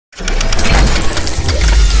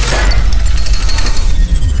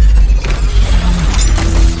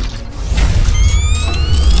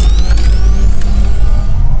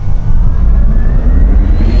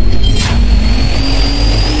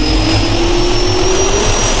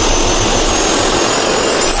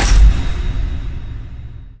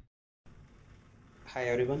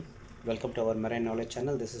Welcome to our Marine Knowledge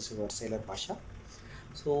channel. This is your Sailor Pasha.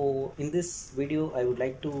 So in this video I would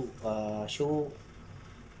like to show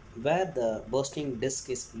where the bursting disc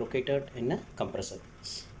is located in a compressor.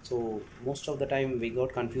 So most of the time we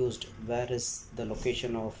got confused where is the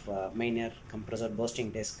location of main air compressor bursting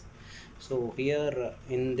disc. So here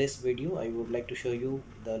in this video I would like to show you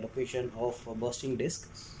the location of a bursting disc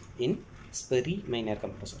in Sperry main air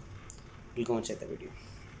compressor. We'll go and check the video.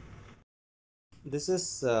 This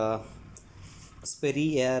is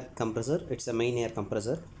Sperry air compressor. It's a main air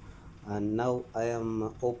compressor, and now I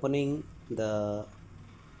am opening the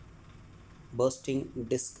bursting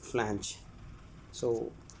disc flange.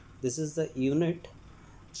 So this is the unit.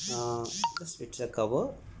 It's a cover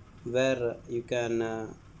where you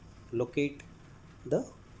can locate the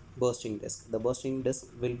bursting disc. The bursting disc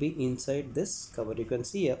will be inside this cover. You can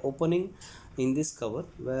see a opening in this cover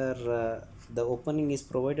where the opening is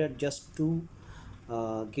provided just to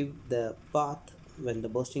give the path. When the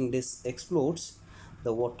bursting disc explodes,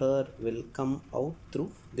 the water will come out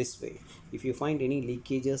through this way. If you find any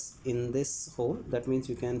leakages in this hole, that means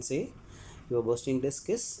you can say your bursting disc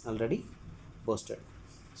is already bursted.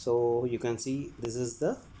 So you can see this is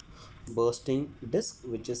the bursting disc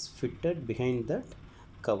which is fitted behind that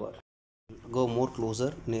cover. Go more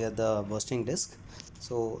closer near the bursting disc.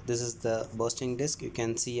 So this is the bursting disc. You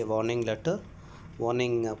can see a warning letter,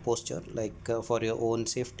 warning poster, like for your own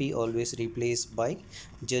safety always replace by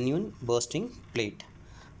genuine bursting plate.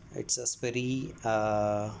 It's a Sperry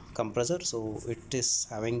compressor, so it is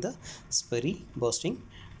having the Sperry bursting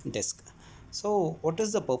disc. So what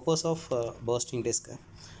is the purpose of bursting disc?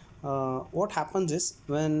 What happens is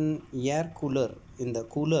when air cooler, in the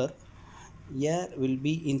cooler, air will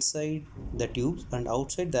be inside the tubes and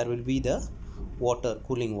outside there will be the water,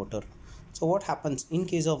 cooling water. So what happens in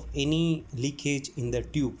case of any leakage in the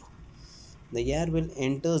tube, the air will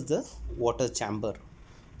enters the water chamber.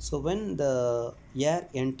 So when the air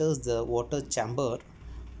enters the water chamber,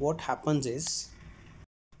 what happens is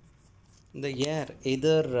the air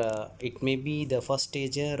either it may be the first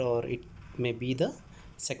stager or it may be the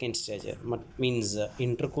second stager, means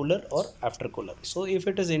intercooler or aftercooler. So if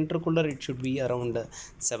it is intercooler, it should be around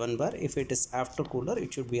 7 bar. If it is aftercooler,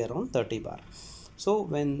 it should be around 30 bar. So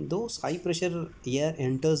when those high pressure air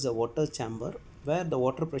enters the water chamber where the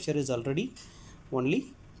water pressure is already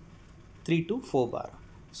only 3 to 4 bar,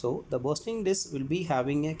 so the bursting disc will be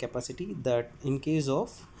having a capacity that in case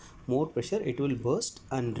of more pressure it will burst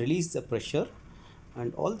and release the pressure,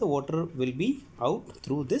 and all the water will be out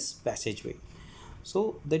through this passageway.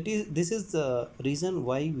 So this is the reason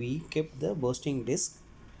why we kept the bursting disc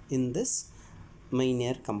in this main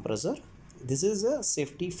air compressor. This is a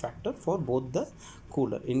safety factor for both the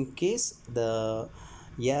cooler. In case the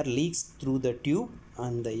air leaks through the tube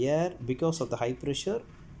and the air, because of the high pressure,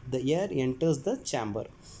 the air enters the chamber,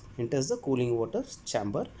 enters the cooling water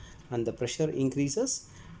chamber, and the pressure increases.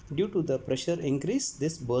 Due to the pressure increase,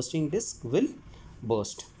 this bursting disc will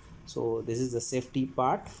burst. So this is the safety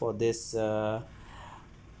part for this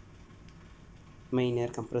main air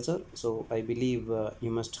compressor. So I believe you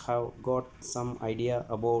must have got some idea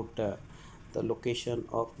about the location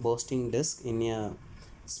of bursting disc in a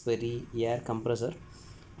Sperry air compressor.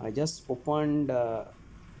 I just opened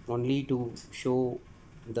only to show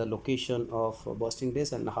the location of bursting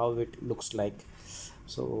disc and how it looks like.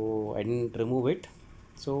 So I didn't remove it.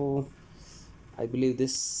 So I believe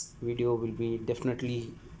this video will be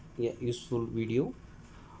definitely a useful video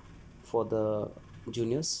for the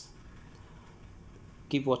juniors.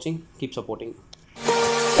 Keep watching, keep supporting.